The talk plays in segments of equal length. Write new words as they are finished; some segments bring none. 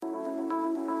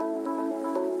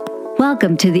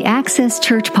Welcome to the Access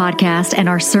Church podcast and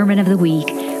our Sermon of the Week.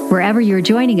 Wherever you're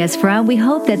joining us from, we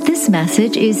hope that this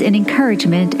message is an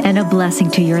encouragement and a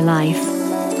blessing to your life.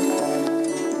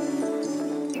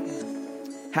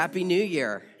 Happy New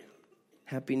Year.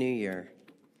 Happy New Year.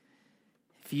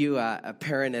 If you, a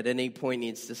parent at any point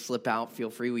needs to slip out, feel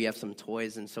free. We have some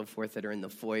toys and so forth that are in the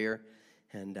foyer,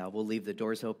 and we'll leave the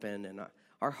doors open. And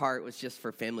our heart was just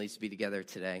for families to be together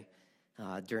today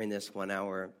during this 1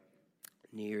 hour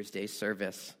New Year's Day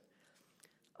service.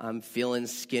 I'm feeling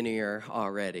skinnier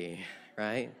already,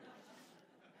 right?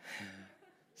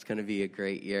 It's going to be a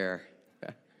great year.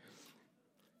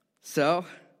 So,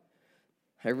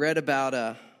 I read about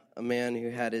a man who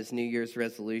had his New Year's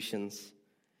resolutions,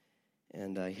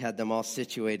 and he had them all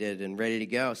situated and ready to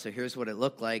go. So here's what it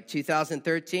looked like.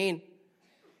 2013,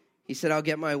 he said, I'll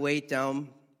get my weight down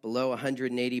below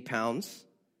 180 pounds.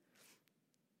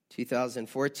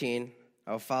 2014,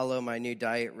 I'll follow my new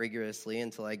diet rigorously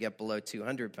until I get below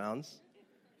 200 pounds.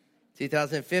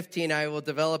 2015, I will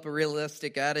develop a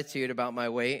realistic attitude about my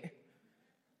weight.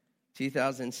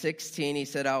 2016, he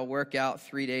said, I'll work out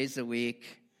 3 days a week.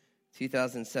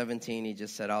 2017, he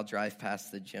just said, I'll drive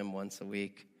past the gym once a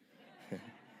week.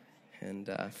 And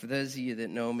for those of you that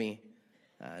know me,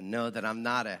 know that I'm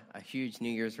not a huge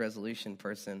New Year's resolution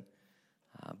person,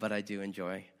 but I do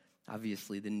enjoy,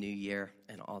 obviously, the new year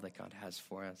and all that God has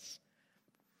for us.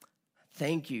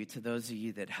 Thank you to those of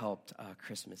you that helped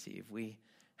Christmas Eve. We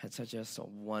had such a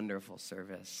wonderful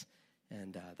service,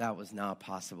 and that was not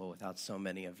possible without so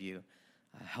many of you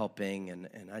helping, and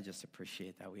I just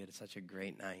appreciate that. We had such a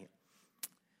great night.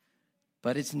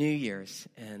 But it's New Year's,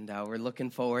 and we're looking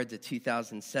forward to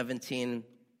 2017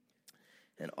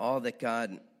 and all that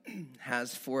God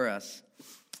has for us.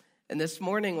 And this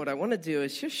morning, what I want to do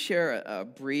is just share a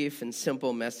brief and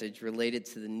simple message related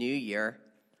to the new year.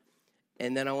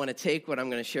 And then I want to take what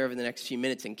I'm going to share over the next few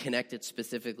minutes and connect it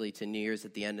specifically to New Year's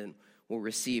at the end, and we'll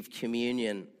receive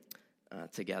communion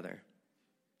together.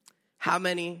 How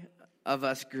many of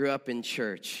us grew up in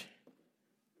church?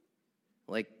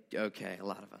 Okay, a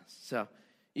lot of us. So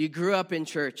you grew up in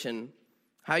church, and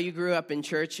how you grew up in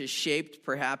church has shaped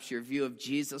perhaps your view of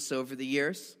Jesus over the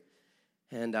years.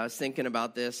 And I was thinking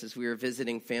about this as we were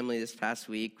visiting family this past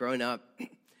week. Growing up,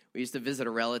 we used to visit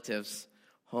our relatives'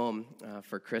 home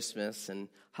for Christmas and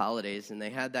holidays, and they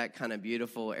had that kind of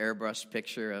beautiful airbrushed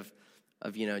picture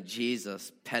of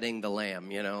Jesus petting the lamb,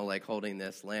 like holding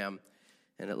this lamb,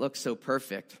 and it looks so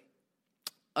perfect.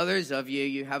 Others of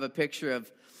you have a picture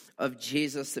of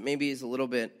Jesus that maybe is a little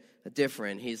bit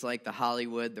different. He's like the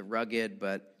Hollywood, the rugged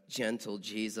but gentle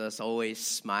Jesus, always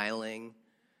smiling.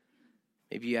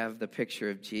 Maybe you have the picture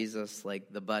of Jesus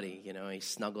like the buddy, he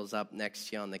snuggles up next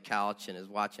to you on the couch and is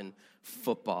watching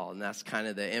football, and that's kind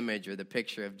of the image or the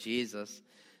picture of Jesus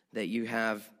that you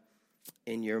have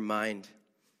in your mind.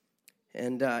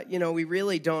 And, we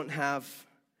really don't have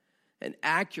an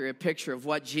accurate picture of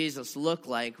what Jesus looked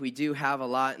like. We do have a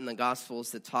lot in the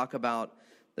Gospels that talk about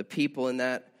the people in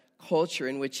that culture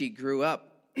in which he grew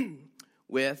up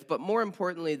with, but more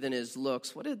importantly than his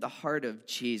looks, what did the heart of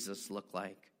Jesus look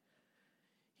like?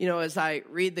 As I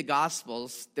read the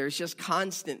Gospels, there's just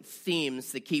constant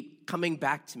themes that keep coming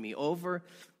back to me over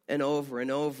and over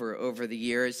and over the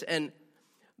years. And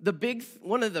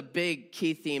one of the big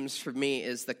key themes for me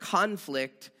is the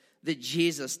conflict that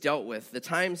Jesus dealt with, the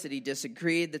times that he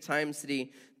disagreed, the times that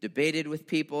he debated with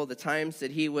people, the times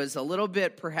that he was a little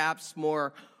bit perhaps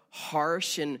more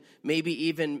harsh and maybe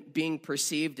even being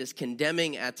perceived as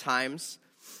condemning at times.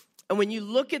 And when you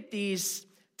look at these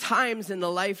times in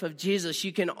the life of Jesus,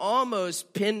 you can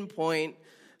almost pinpoint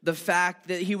the fact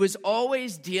that he was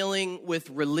always dealing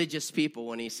with religious people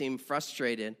when he seemed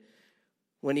frustrated,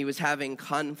 when he was having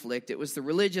conflict. It was the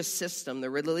religious system,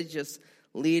 the religious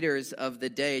leaders of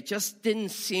the day. It just didn't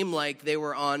seem like they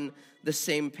were on the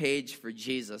same page for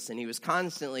Jesus, and he was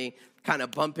constantly kind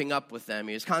of bumping up with them.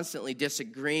 He was constantly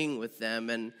disagreeing with them,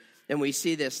 and we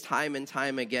see this time and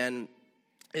time again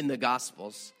in the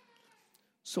Gospels.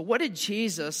 So what did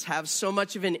Jesus have so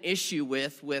much of an issue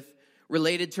with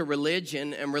related to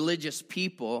religion and religious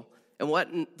people, and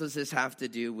what does this have to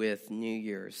do with New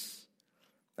Year's?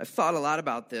 I've thought a lot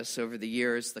about this over the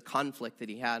years, the conflict that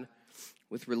he had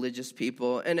with religious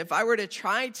people. And if I were to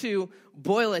try to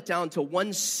boil it down to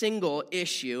one single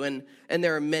issue, and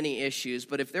there are many issues,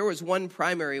 but if there was one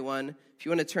primary one, if you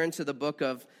want to turn to the book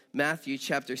of Matthew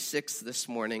chapter 6 this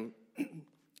morning,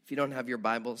 if you don't have your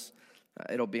Bibles,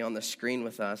 it'll be on the screen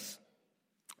with us.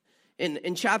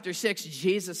 In chapter 6,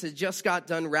 Jesus had just got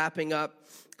done wrapping up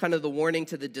kind of the warning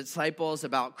to the disciples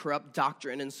about corrupt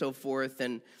doctrine and so forth,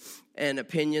 and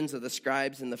opinions of the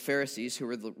scribes and the Pharisees, who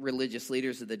were the religious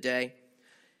leaders of the day.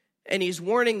 And he's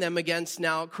warning them against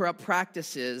now corrupt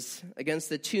practices, against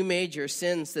the two major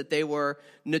sins that they were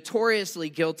notoriously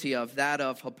guilty of, that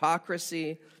of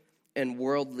hypocrisy and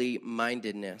worldly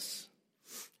mindedness.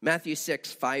 Matthew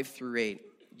 6, 5-8,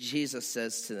 Jesus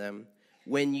says to them,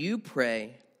 "When you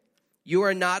pray, you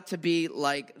are not to be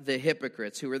like the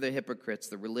hypocrites." Who are the hypocrites?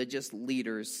 The religious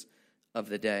leaders of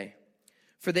the day.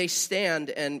 "For they stand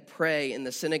and pray in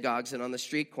the synagogues and on the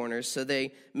street corners, so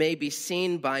they may be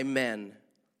seen by men.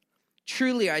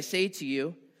 Truly, I say to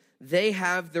you, they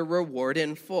have the reward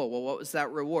in full." Well, what was that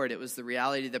reward? It was the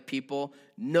reality that people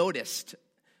noticed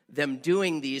them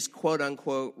doing these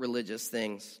quote-unquote religious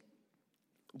things.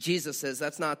 Jesus says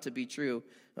that's not to be true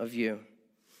of you.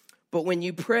 "But when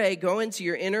you pray, go into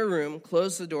your inner room,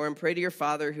 close the door, and pray to your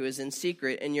Father who is in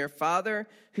secret. And your Father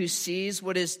who sees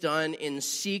what is done in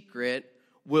secret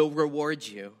will reward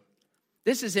you."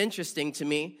 This is interesting to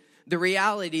me, the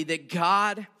reality that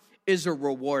God is a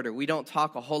rewarder. We don't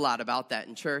talk a whole lot about that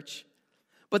in church.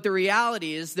 But the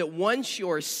reality is that once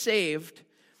you're saved,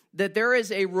 that there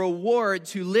is a reward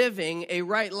to living a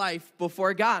right life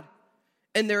before God.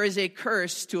 And there is a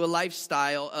curse to a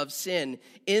lifestyle of sin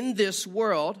in this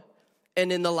world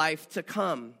and in the life to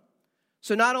come.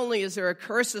 So not only is there a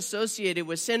curse associated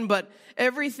with sin, but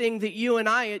everything that you and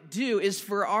I do is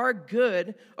for our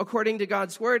good according to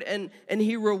God's word, and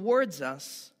he rewards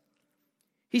us.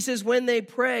 He says when they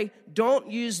pray, don't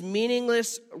use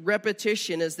meaningless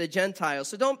repetition as the Gentiles.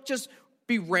 So don't just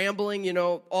be rambling,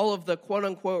 all of the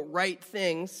quote-unquote right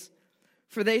things,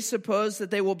 for they suppose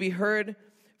that they will be heard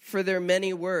for their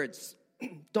many words.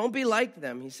 Don't be like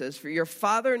them, he says, for your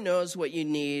Father knows what you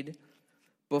need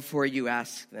before you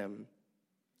ask them.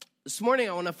 This morning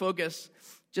I want to focus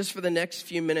just for the next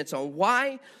few minutes on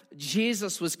why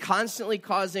Jesus was constantly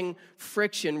causing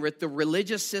friction with the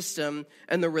religious system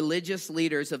and the religious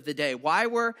leaders of the day. Why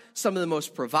were some of the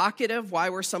most provocative? Why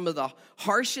were some of the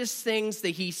harshest things that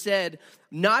he said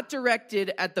not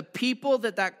directed at the people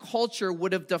that culture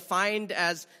would have defined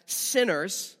as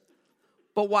sinners?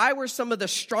 But why were some of the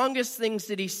strongest things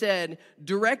that he said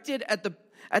directed at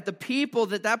the people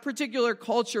that particular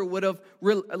culture would have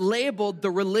labeled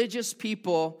the religious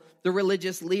people, the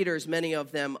religious leaders, many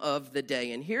of them of the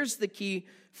day? And here's the key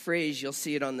phrase. You'll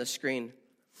see it on the screen.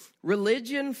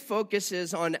 Religion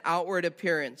focuses on outward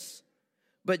appearance,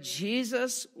 but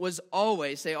Jesus was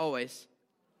always, say always,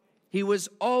 he was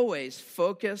always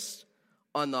focused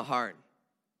on the heart.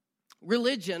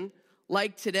 Religion,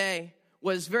 like today,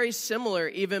 was very similar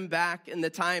even back in the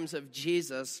times of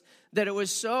Jesus, that it was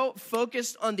so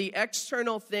focused on the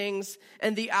external things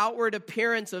and the outward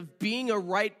appearance of being a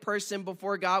right person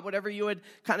before God, whatever you would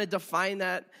kind of define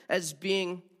that as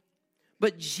being.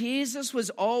 But Jesus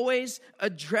was always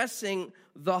addressing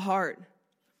the heart.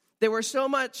 They were so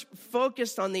much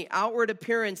focused on the outward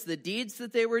appearance, the deeds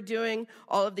that they were doing,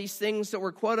 all of these things that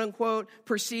were quote unquote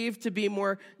perceived to be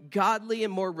more godly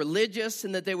and more religious,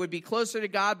 and that they would be closer to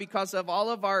God because of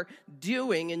all of our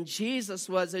doing. And Jesus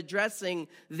was addressing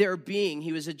their being.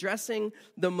 He was addressing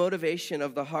the motivation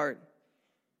of the heart,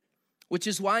 which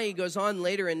is why he goes on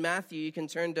later in Matthew. You can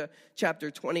turn to chapter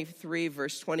 23,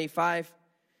 verse 25.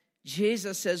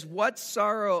 Jesus says, "What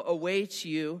sorrow awaits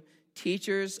you,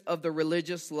 teachers of the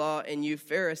religious law, and you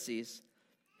Pharisees,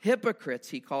 hypocrites,"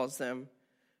 he calls them,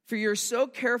 "for you're so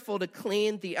careful to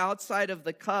clean the outside of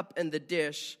the cup and the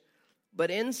dish,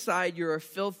 but inside you are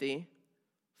filthy,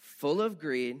 full of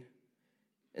greed,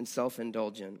 and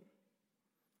self-indulgent."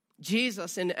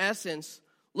 Jesus, in essence,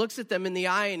 looks at them in the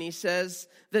eye and he says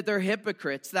that they're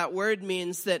hypocrites. That word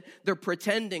means that they're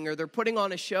pretending, or they're putting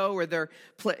on a show, or they're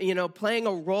playing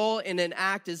a role in an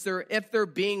act if they're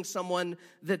being someone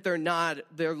that they're not.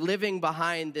 They're living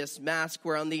behind this mask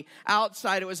where on the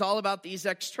outside it was all about these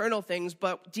external things,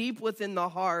 but deep within the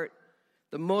heart,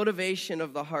 the motivation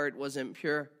of the heart wasn't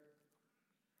pure.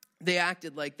 They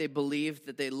acted like they believed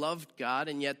that they loved God,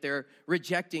 and yet they're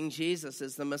rejecting Jesus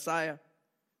as the Messiah.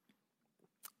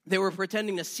 They were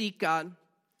pretending to seek God,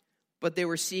 but they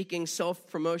were seeking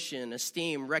self-promotion,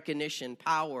 esteem, recognition,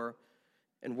 power,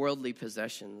 and worldly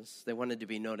possessions. They wanted to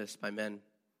be noticed by men.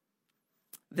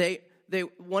 They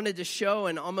wanted to show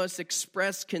and almost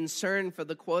express concern for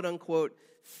the quote-unquote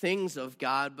things of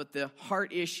God, but the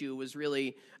heart issue was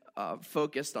really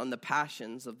focused on the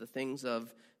passions of the things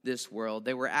of this world.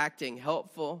 They were acting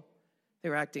helpful, they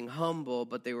were acting humble,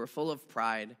 but they were full of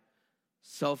pride,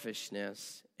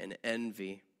 selfishness, and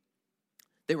envy.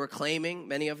 They were claiming,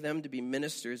 many of them, to be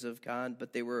ministers of God,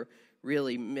 but they were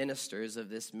really ministers of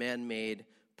this man-made,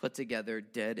 put-together,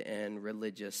 dead-end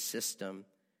religious system.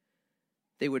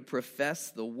 They would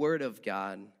profess the word of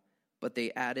God, but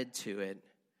they added to it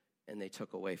and they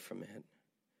took away from it.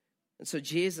 And so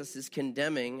Jesus is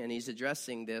condemning, and he's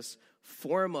addressing this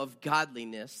form of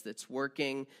godliness that's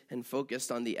working and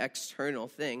focused on the external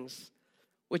things,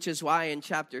 which is why in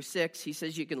chapter 6, he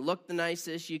says you can look the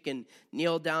nicest, you can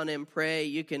kneel down and pray,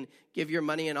 you can give your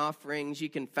money and offerings, you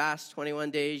can fast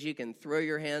 21 days, you can throw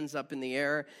your hands up in the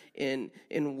air in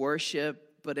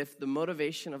worship, but if the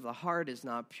motivation of the heart is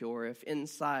not pure, if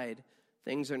inside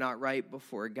things are not right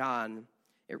before God,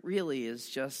 it really is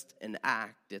just an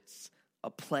act. It's a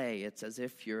play. It's as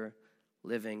if you're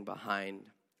living behind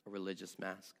a religious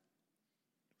mask.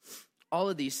 All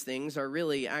of these things are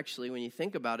really, actually, when you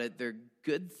think about it, they're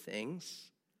good things.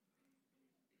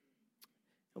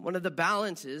 And one of the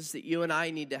balances that you and I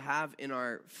need to have in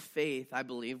our faith, I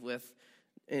believe,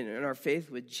 in our faith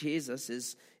with Jesus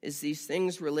is these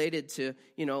things related to,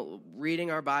 reading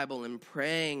our Bible and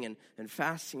praying and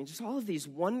fasting, and just all of these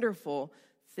wonderful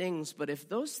things. But if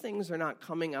those things are not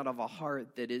coming out of a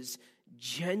heart that is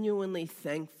genuinely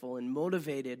thankful and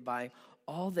motivated by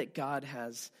all that God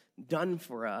has done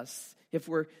for us, if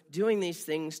we're doing these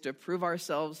things to prove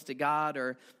ourselves to God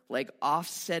or like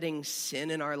offsetting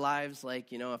sin in our lives, like,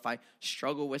 if I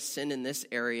struggle with sin in this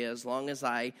area, as long as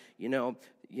I,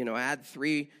 add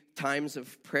 3 times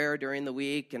of prayer during the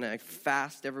week and I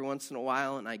fast every once in a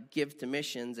while and I give to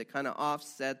missions, it kind of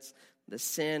offsets the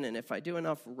sin. And if I do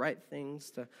enough right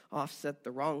things to offset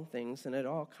the wrong things, and it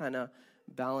all kind of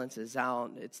balances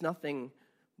out. It's nothing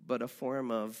but a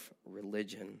form of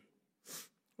religion. I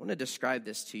want to describe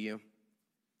this to you.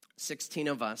 16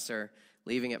 of us are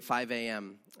leaving at 5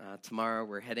 a.m. Tomorrow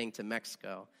we're heading to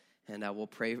Mexico, and we'll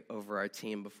pray over our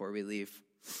team before we leave.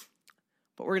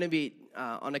 But we're going to be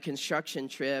on a construction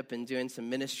trip and doing some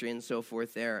ministry and so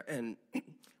forth there. And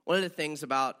one of the things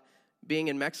about being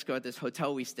in Mexico at this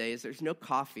hotel we stay is there's no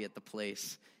coffee at the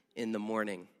place in the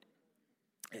morning.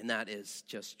 And that is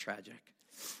just tragic.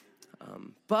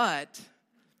 But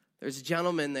there's a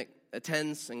gentleman that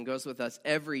attends and goes with us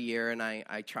every year, and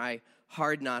I try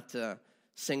hard not to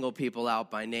single people out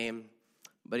by name,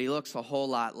 but he looks a whole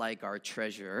lot like our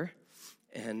treasurer.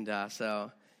 And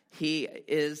so he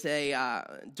is a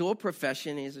dual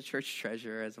profession. He's a church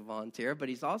treasurer as a volunteer, but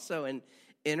he's also an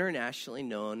internationally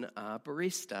known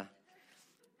barista.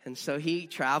 And so he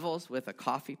travels with a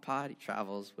coffee pot. He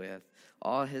travels with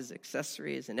all his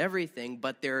accessories and everything,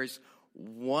 but there's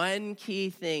one key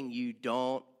thing you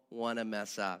don't want to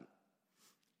mess up.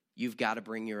 You've got to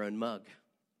bring your own mug.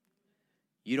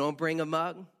 You don't bring a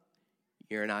mug,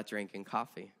 you're not drinking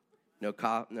coffee. No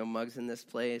mugs in this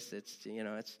place.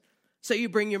 So you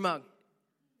bring your mug.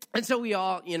 And so we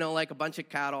all, like a bunch of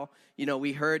cattle,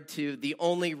 we herd to the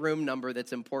only room number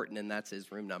that's important, and that's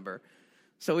his room number.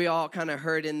 So we all kind of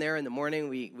herd in there in the morning.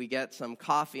 We get some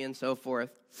coffee and so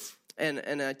forth.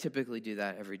 And I typically do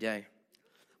that every day.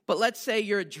 But let's say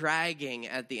you're dragging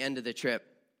at the end of the trip,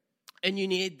 and you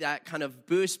need that kind of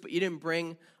boost, but you didn't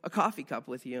bring a coffee cup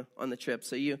with you on the trip.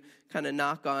 So you kind of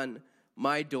knock on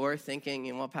my door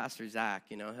thinking, Pastor Zach,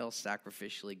 he'll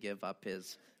sacrificially give up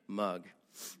his mug.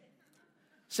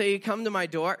 So you come to my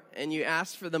door, and you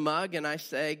ask for the mug, and I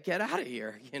say, get out of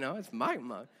here. It's my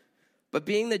mug. But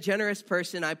being the generous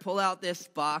person, I pull out this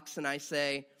box, and I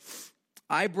say,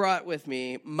 I brought with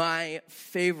me my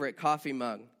favorite coffee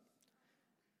mug.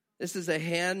 This is a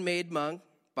handmade mug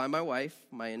by my wife.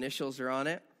 My initials are on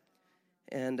it.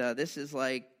 And this is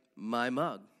like my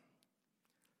mug.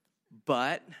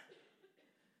 But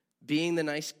being the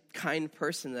nice, kind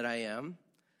person that I am,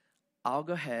 I'll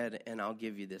go ahead and I'll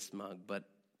give you this mug. But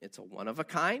it's a one of a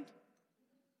kind.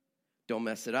 Don't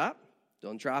mess it up.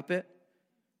 Don't drop it.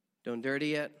 Don't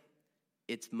dirty it.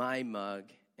 It's my mug,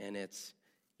 and it's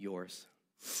yours.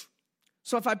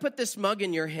 So if I put this mug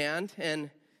in your hand, and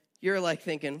you're like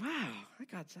thinking, wow, I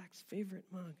got Zach's favorite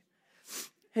mug.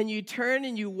 And you turn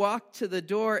and you walk to the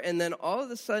door, and then all of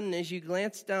a sudden, as you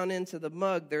glance down into the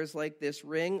mug, there's like this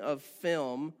ring of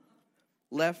film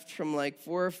left from like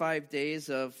 4 or 5 days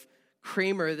of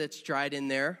creamer that's dried in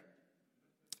there.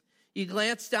 You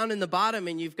glance down in the bottom,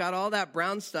 and you've got all that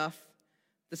brown stuff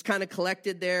that's kind of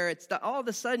collected there. All of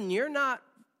a sudden, you're not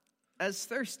as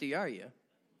thirsty, are you?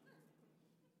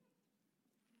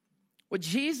 What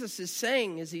Jesus is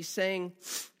saying is he's saying,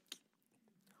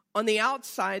 on the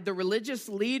outside, the religious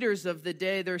leaders of the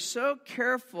day, they're so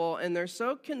careful and they're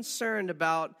so concerned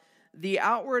about the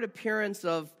outward appearance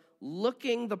of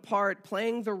looking the part,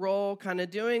 playing the role, kind of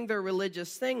doing their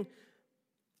religious thing.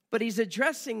 But he's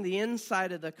addressing the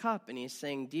inside of the cup, and he's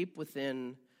saying deep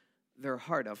within their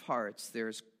heart of hearts,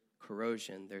 there's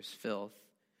corrosion, there's filth,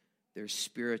 there's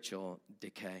spiritual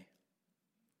decay.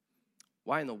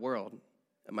 Why in the world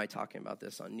am I talking about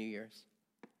this on New Year's?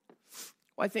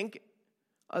 Well, I think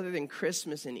other than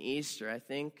Christmas and Easter, I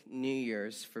think New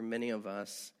Year's for many of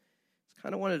us, it's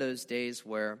kind of one of those days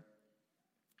where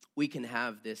we can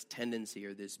have this tendency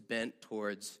or this bent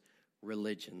towards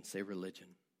religion. Say religion.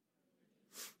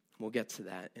 We'll get to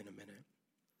that in a minute.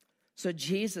 So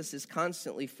Jesus is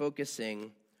constantly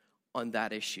focusing on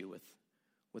that issue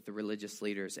with the religious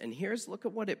leaders. And look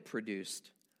at what it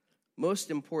produced.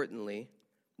 Most importantly,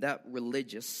 that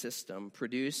religious system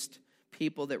produced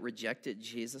people that rejected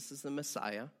Jesus as the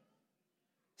Messiah.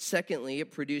 Secondly,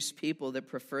 it produced people that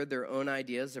preferred their own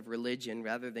ideas of religion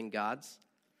rather than God's.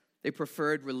 They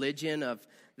preferred religion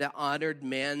that honored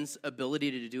man's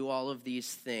ability to do all of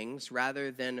these things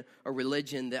rather than a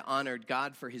religion that honored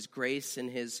God for his grace and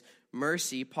his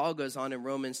mercy. Paul goes on in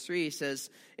Romans 3, he says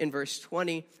in verse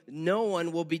 20, no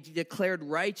one will be declared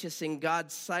righteous in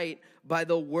God's sight by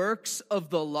the works of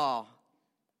the law.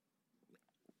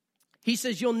 He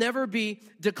says you'll never be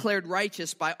declared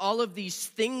righteous by all of these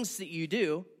things that you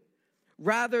do.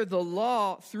 Rather,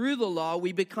 through the law,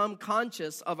 we become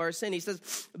conscious of our sin. He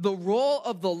says the role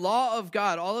of the law of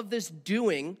God, all of this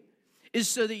doing, is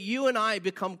so that you and I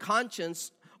become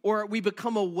conscious, or we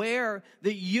become aware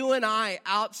that you and I,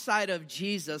 outside of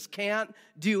Jesus, can't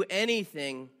do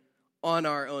anything on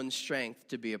our own strength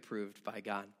to be approved by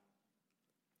God.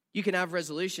 You can have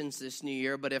resolutions this new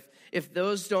year, but if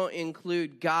those don't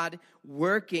include God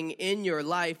working in your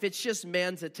life, it's just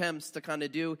man's attempts to kind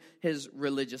of do his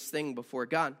religious thing before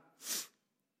God.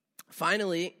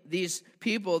 Finally, these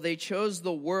people, they chose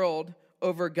the world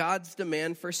over God's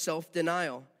demand for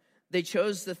self-denial. They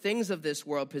chose the things of this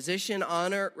world: position,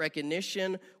 honor,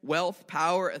 recognition, wealth,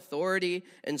 power, authority,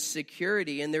 and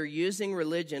security, and they're using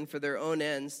religion for their own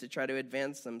ends to try to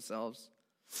advance themselves.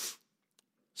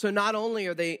 So not only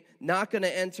are they not going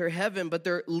to enter heaven, but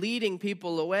they're leading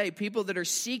people away. People that are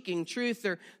seeking truth,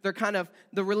 they're kind of,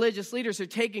 the religious leaders are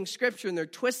taking scripture and they're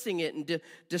twisting it and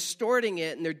distorting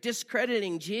it, and they're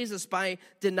discrediting Jesus by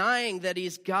denying that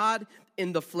he's God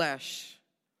in the flesh.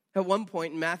 At one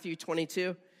point in Matthew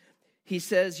 22, he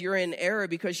says, you're in error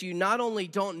because you not only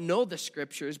don't know the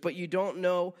scriptures, but you don't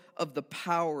know of the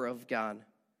power of God.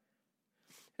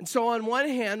 And so on one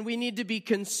hand, we need to be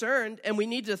concerned and we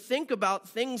need to think about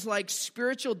things like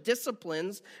spiritual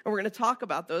disciplines. And we're going to talk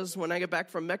about those when I get back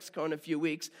from Mexico in a few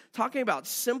weeks, talking about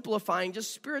simplifying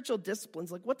just spiritual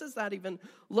disciplines. Like, what does that even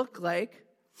look like?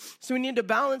 So we need to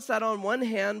balance that on one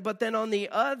hand, but then on the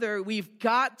other, we've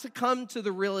got to come to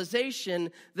the realization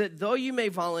that though you may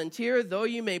volunteer, though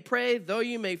you may pray, though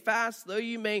you may fast, though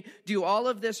you may do all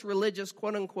of this religious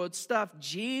quote-unquote stuff,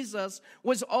 Jesus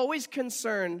was always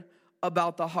concerned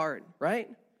about the heart, right?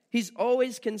 He's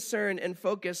always concerned and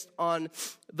focused on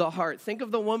the heart. Think of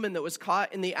the woman that was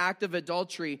caught in the act of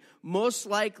adultery. Most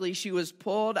likely she was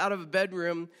pulled out of a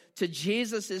bedroom to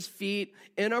Jesus' feet,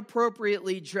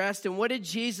 inappropriately dressed. And what did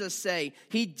Jesus say?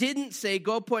 He didn't say,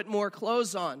 go put more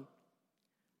clothes on.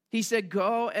 He said,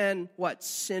 go and what?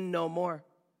 Sin no more.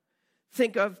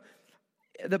 Think of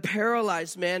the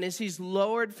paralyzed man as he's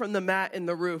lowered from the mat in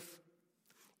the roof.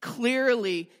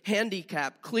 Clearly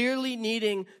handicapped, clearly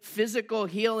needing physical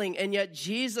healing, and yet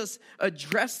Jesus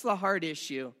addressed the heart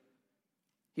issue.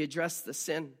 He addressed the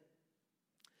sin.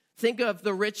 Think of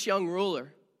the rich young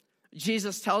ruler.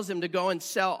 Jesus tells him to go and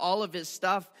sell all of his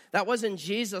stuff. That wasn't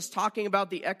Jesus talking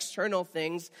about the external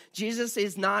things. Jesus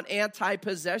is not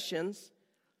anti-possessions.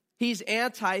 He's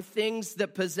anti-things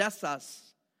that possess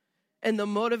us. And the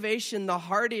motivation, the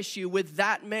heart issue with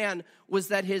that man was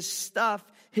that his stuff,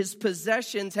 his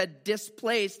possessions had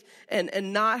displaced and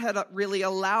not had really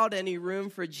allowed any room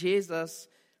for Jesus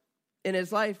in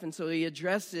his life. And so he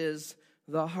addresses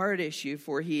the heart issue,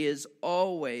 for he is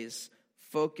always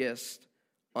focused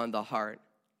on the heart.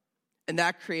 And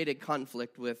that created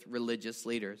conflict with religious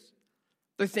leaders.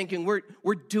 They're thinking,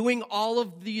 we're doing all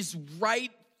of these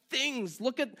right things.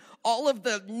 Look at all of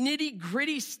the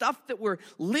nitty-gritty stuff that we're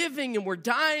living and we're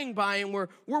dying by, and we're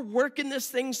working this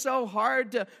thing so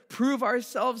hard to prove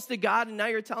ourselves to God, and now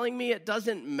you're telling me it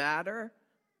doesn't matter?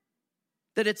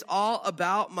 That it's all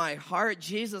about my heart?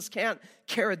 Jesus can't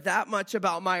care that much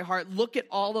about my heart. Look at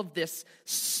all of this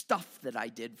stuff that I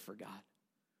did for God.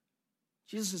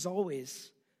 Jesus is always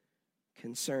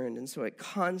concerned, and so it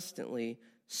constantly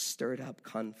stirred up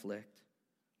conflict.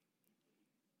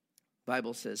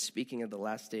 Bible says, speaking of the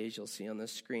last days, you'll see on the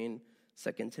screen,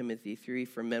 2 Timothy 3,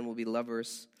 for men will be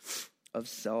lovers of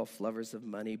self, lovers of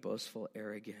money, boastful,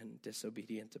 arrogant,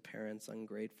 disobedient to parents,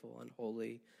 ungrateful,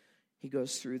 unholy, he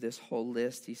goes through this whole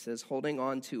list. He says, holding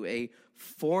on to a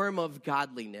form of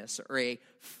godliness or a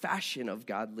fashion of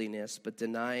godliness, but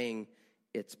denying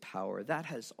its power. That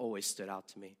has always stood out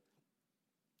to me.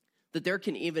 That there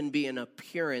can even be an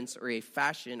appearance or a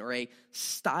fashion or a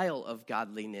style of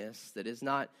godliness that is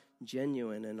not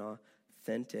genuine and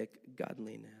authentic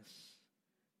godliness.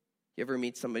 You ever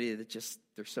meet somebody that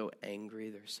they're so angry,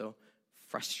 they're so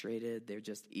frustrated, they're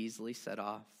just easily set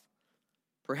off?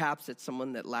 Perhaps it's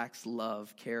someone that lacks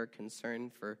love, care, concern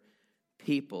for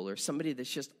people, or somebody that's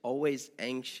just always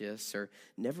anxious or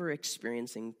never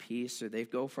experiencing peace, or they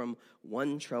go from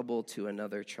one trouble to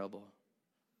another trouble.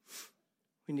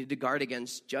 We need to guard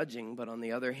against judging, but on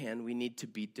the other hand, we need to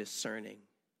be discerning.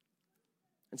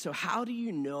 And so how do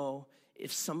you know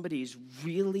if somebody's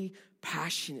really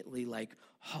passionately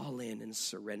all in and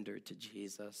surrendered to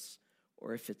Jesus,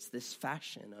 or if it's this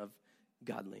fashion of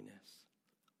godliness?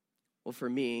 Well, for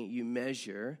me, you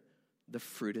measure the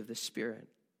fruit of the Spirit.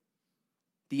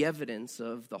 The evidence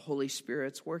of the Holy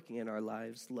Spirit's working in our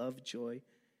lives: love, joy,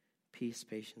 peace,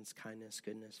 patience, kindness,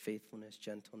 goodness, faithfulness,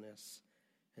 gentleness,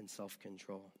 and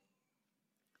self-control.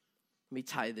 Let me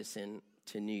tie this in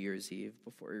to New Year's Eve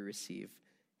before we receive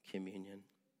communion.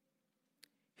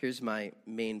 Here's my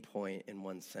main point in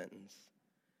one sentence.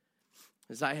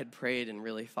 As I had prayed and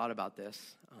really thought about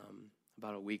this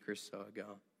about a week or so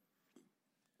ago,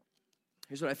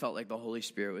 here's what I felt like the Holy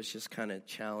Spirit was just kind of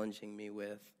challenging me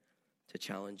with, to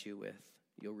challenge you with.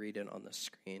 You'll read it on the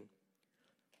screen.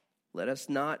 Let us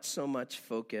not so much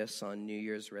focus on New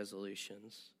Year's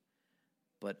resolutions,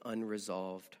 but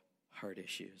unresolved heart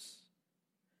issues.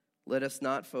 Let us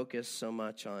not focus so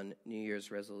much on New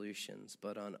Year's resolutions,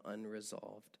 but on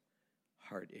unresolved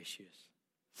heart issues.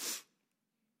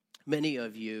 Many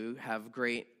of you have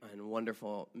great and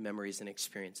wonderful memories and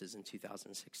experiences in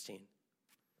 2016.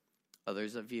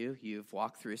 Others of you, you've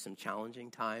walked through some challenging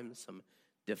times, some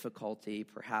difficulty,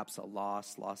 perhaps a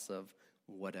loss of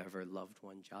whatever, loved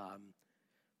one, job,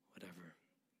 whatever.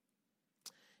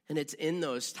 And it's in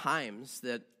those times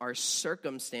that our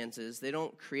circumstances, they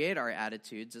don't create our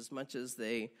attitudes as much as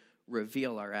they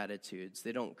reveal our attitudes.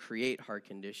 They don't create heart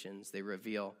conditions. They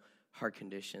reveal heart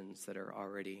conditions that are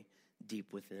already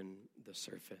deep within the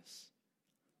surface.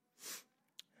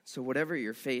 So whatever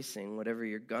you're facing, whatever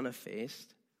you're gonna face,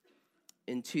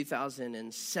 in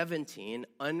 2017,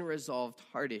 unresolved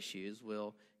heart issues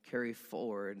will carry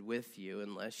forward with you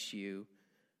unless you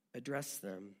address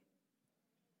them.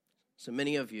 So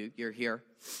many of you, you're here.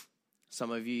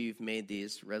 Some of you, you've made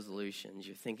these resolutions.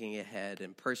 You're thinking ahead.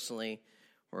 And personally,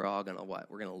 we're all going to what?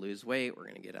 We're going to lose weight. We're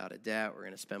going to get out of debt. We're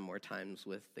going to spend more times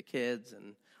with the kids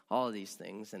and all of these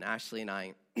things. And Ashley and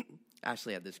I,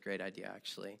 Ashley had this great idea,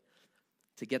 actually,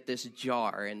 to get this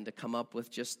jar and to come up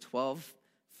with just 12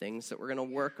 things that we're going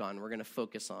to work on. We're going to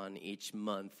focus on each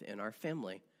month in our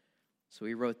family. So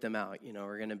we wrote them out.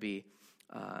 We're going to be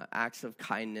acts of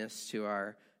kindness to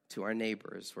our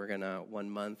neighbors. We're going to, 1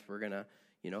 month, we're going to,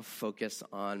 focus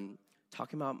on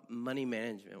talking about money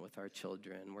management with our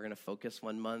children. We're going to focus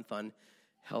 1 month on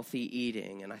healthy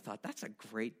eating. And I thought, that's a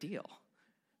great deal.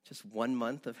 Just 1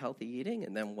 month of healthy eating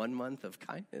and then 1 month of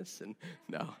kindness. And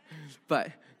no,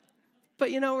 but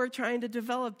we're trying to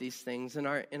develop these things in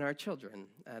our children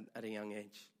at a young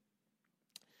age.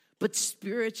 But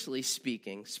spiritually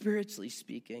speaking,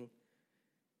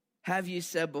 have you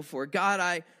said before, God,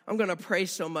 I'm going to pray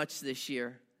so much this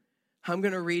year. I'm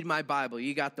going to read my Bible.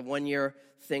 You got the 1 year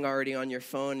thing already on your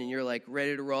phone and you're like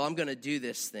ready to roll. I'm going to do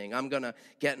this thing. I'm going to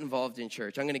get involved in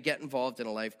church. I'm going to get involved in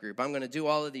a life group. I'm going to do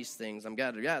all of these things. I'm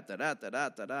going to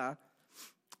da-da-da-da-da-da.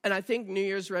 And I think New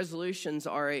Year's resolutions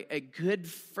are a good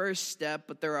first step,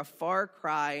 but they're a far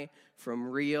cry from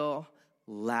real,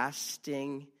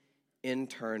 lasting,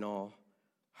 internal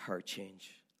heart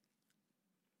change.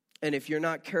 And if you're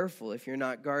not careful, if you're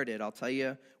not guarded, I'll tell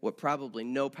you what probably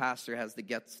no pastor has the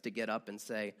guts to get up and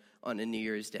say on a New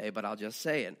Year's Day, but I'll just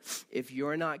say it. If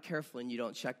you're not careful and you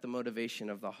don't check the motivation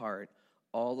of the heart,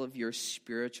 all of your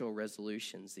spiritual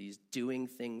resolutions, these doing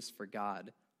things for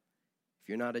God, if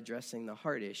you're not addressing the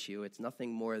heart issue, it's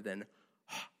nothing more than,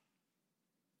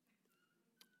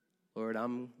 Lord,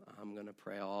 I'm going to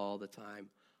pray all the time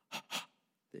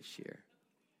this year.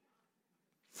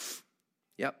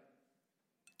 Yep.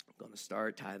 Going to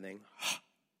start tithing.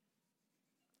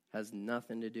 Has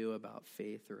nothing to do about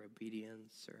faith or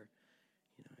obedience or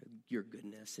your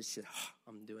goodness. It's just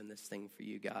I'm doing this thing for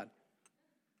you, God.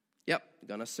 Yep,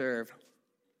 gonna serve.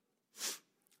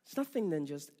 It's nothing than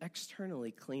just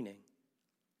externally cleaning.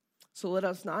 So let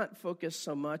us not focus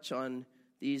so much on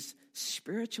these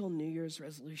spiritual New Year's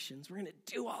resolutions. We're gonna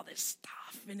do all this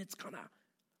stuff and it's gonna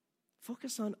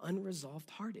Focus on unresolved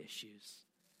heart issues.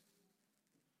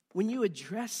 When you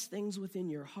address things within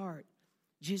your heart,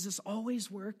 Jesus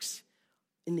always works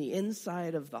in the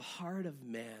inside of the heart of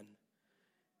man.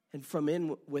 And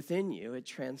from within you, it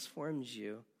transforms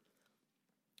you.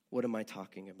 What am I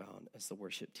talking about as the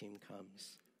worship team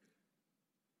comes?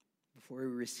 Before we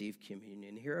receive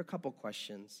communion, here are a couple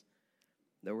questions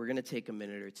that we're going to take a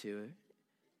minute or two, and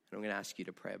I'm going to ask you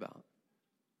to pray about.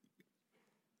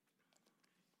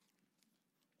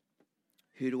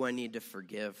 Who do I need to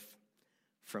forgive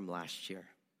from last year?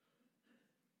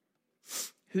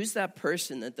 Who's that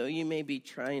person that though you may be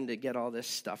trying to get all this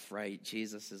stuff right,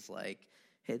 Jesus is like,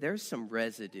 hey, there's some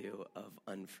residue of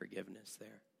unforgiveness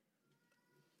there.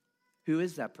 Who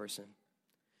is that person?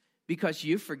 Because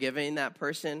you forgiving that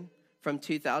person from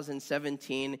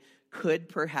 2017 could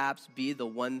perhaps be the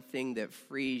one thing that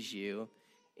frees you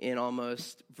in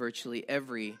almost virtually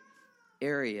every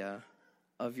area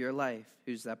of your life.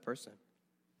 Who's that person?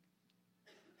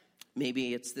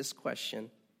 Maybe it's this question: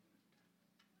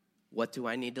 what do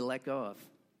I need to let go of?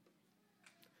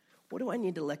 What do I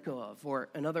need to let go of? Or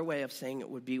another way of saying it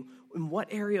would be, in what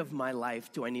area of my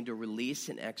life do I need to release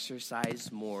and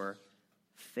exercise more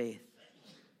faith?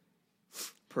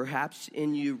 Perhaps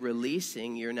in you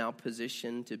releasing, you're now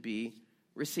positioned to be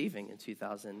receiving in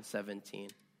 2017.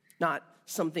 Not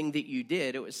something that you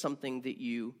did, it was something that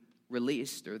you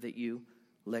released or that you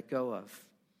let go of.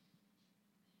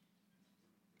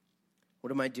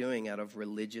 What am I doing out of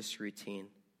religious routine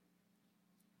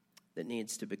that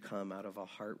needs to become out of a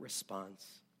heart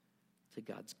response to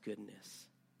God's goodness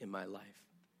in my life?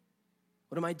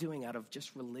 What am I doing out of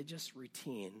just religious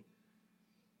routine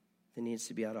that needs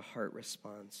to be out of heart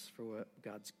response for what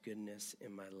God's goodness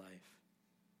in my life?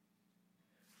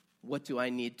 What do I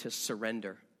need to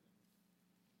surrender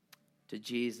to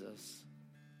Jesus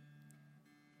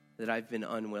that I've been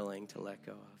unwilling to let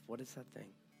go of? What is that thing?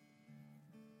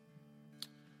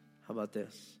 How about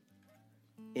this?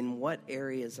 In what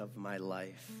areas of my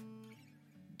life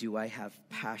do I have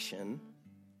passion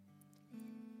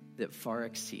that far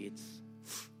exceeds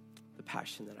the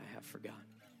passion that I have for God?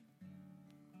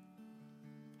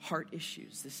 Heart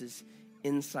issues. This is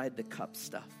inside the cup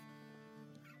stuff.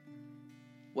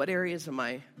 What areas am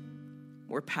I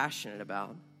more passionate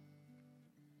about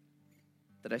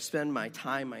that I spend my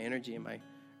time, my energy, and my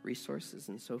resources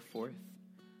and so forth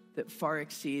that far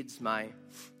exceeds my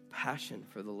passion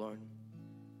for the Lord?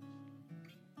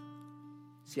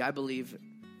 See, I believe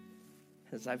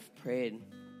as I've prayed,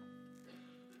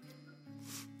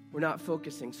 we're not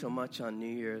focusing so much on New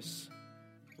Year's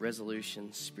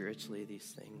resolutions spiritually,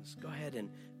 these things. Go ahead and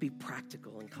be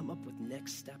practical and come up with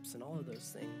next steps and all of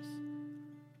those things.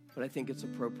 But I think it's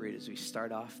appropriate as we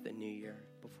start off the new year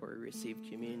before we receive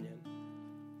communion,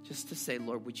 just to say,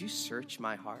 Lord, would you search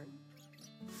my heart?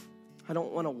 I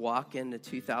don't want to walk into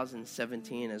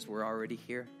 2017 as we're already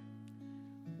here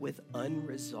with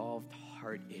unresolved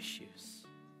heart issues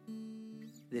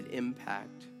that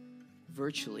impact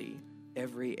virtually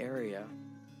every area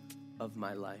of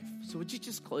my life. So would you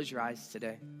just close your eyes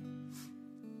today?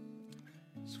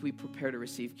 As we prepare to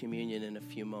receive communion in a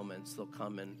few moments, they'll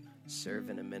come and serve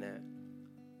in a minute.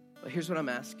 But here's what I'm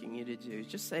asking you to do.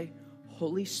 Just say,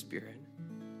 Holy Spirit,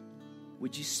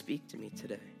 would you speak to me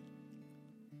today?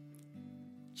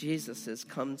 Jesus says,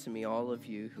 come to me, all of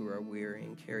you who are weary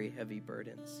and carry heavy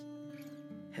burdens.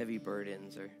 Heavy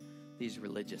burdens are these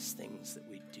religious things that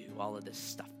we do, all of this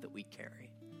stuff that we carry.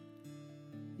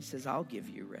 He says, I'll give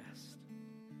you rest.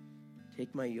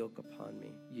 Take my yoke upon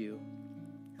me, you,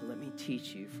 and let me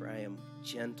teach you, for I am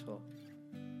gentle.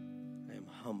 I am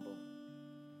humble.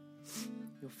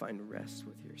 You'll find rest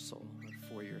with your soul, or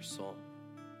for your soul.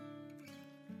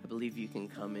 I believe you can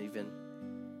come even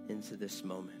into this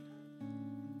moment.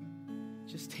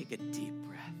 Just take a deep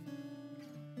breath.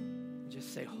 And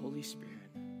just say, Holy Spirit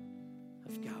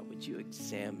of God, would you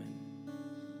examine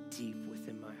deep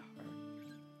within my heart?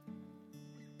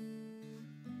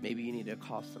 Maybe you need to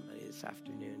call somebody this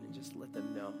afternoon and just let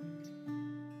them know.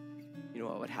 You know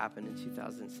what would happen in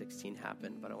 2016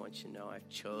 happened, but I want you to know I've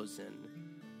chosen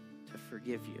to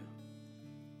forgive you.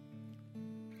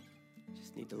 You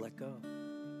just need to let go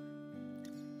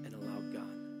and allow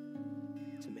God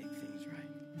to make things right.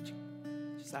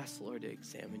 Just ask the Lord to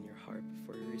examine your heart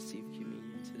before you receive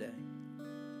communion today.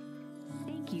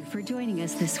 Thank you for joining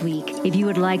us this week. If you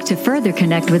would like to further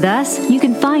connect with us, you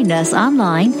can find us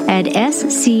online at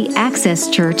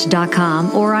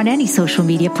scaccesschurch.com or on any social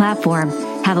media platform.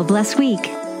 Have a blessed week.